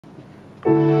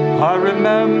I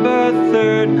remember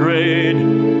third grade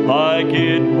like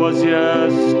it was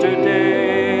yesterday.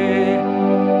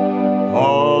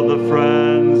 All the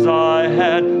friends I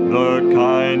had, the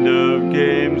kind of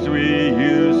games we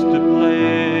used to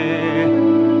play.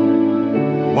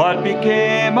 What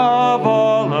became of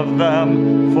all of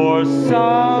them? For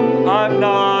some I've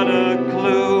not a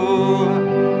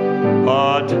clue,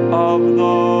 but of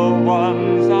the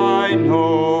ones I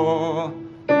know,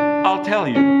 I'll tell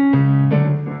you.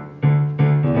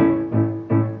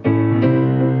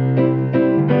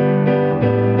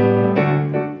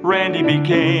 Randy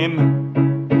became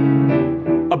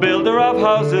a builder of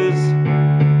houses.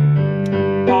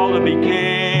 Paula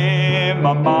became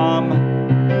a mom.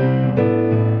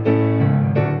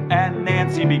 And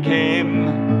Nancy became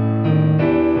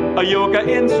a yoga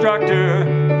instructor.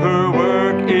 Her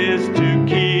work is to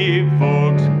keep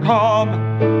folks calm.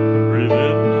 Breathe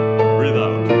in, breathe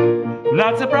out.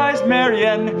 Not surprised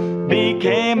Marian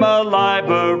became a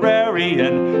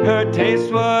librarian. Her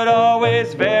taste would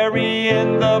always vary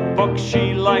in the books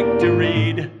she liked to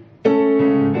read.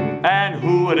 And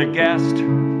who would have guessed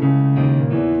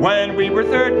when we were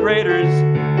third graders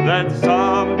that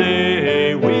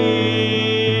someday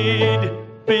we'd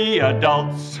be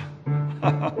adults?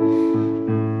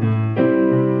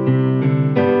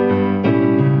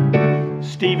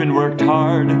 Stephen worked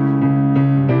hard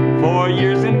 4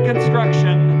 years in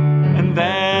construction, and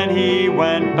then he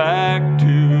went back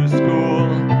to school.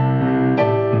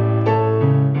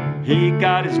 He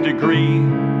got his degree.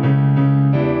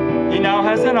 He now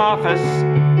has an office,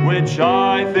 which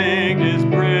I think is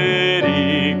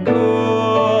pretty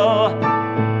cool.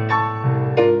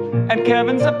 And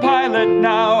Kevin's a pilot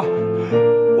now.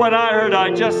 When I heard, I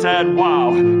just said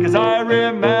wow, 'cause I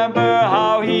remember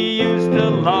how he used to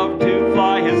love to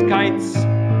fly his kites.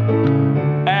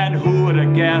 And who would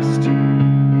have guessed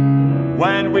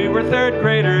when we were third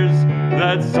graders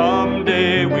that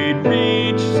someday we'd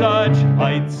reach such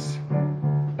heights?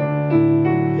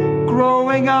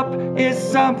 Growing up is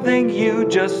something you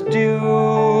just do,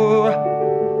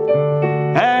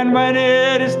 and when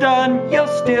it is done, you'll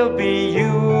still be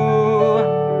you.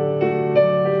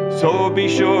 So be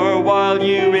sure while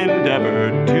you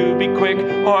endeavor to be quick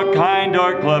or kind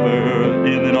or clever,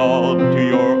 in it all to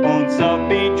your own self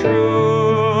be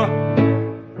true.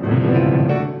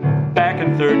 Back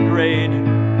in third grade,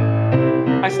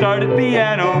 I started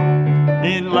piano.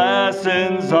 In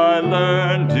lessons I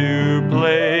learned to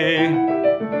play.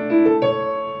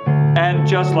 And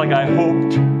just like I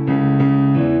hoped,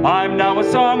 I'm now a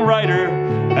songwriter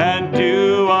and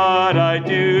do what I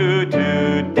do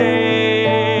today.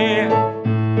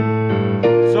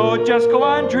 So just go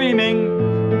on dreaming,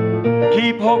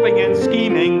 keep hoping and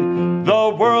scheming. The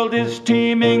world is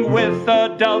teeming with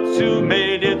adults who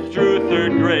made it through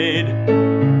third grade.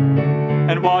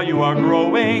 And while you are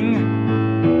growing,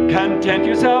 content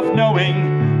yourself knowing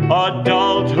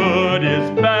adulthood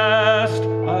is best.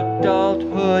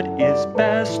 Adulthood is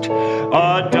best.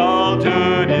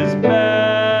 Adulthood is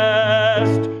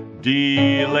best.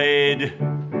 Delayed.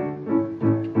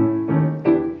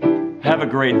 Have a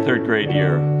great third grade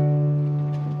year.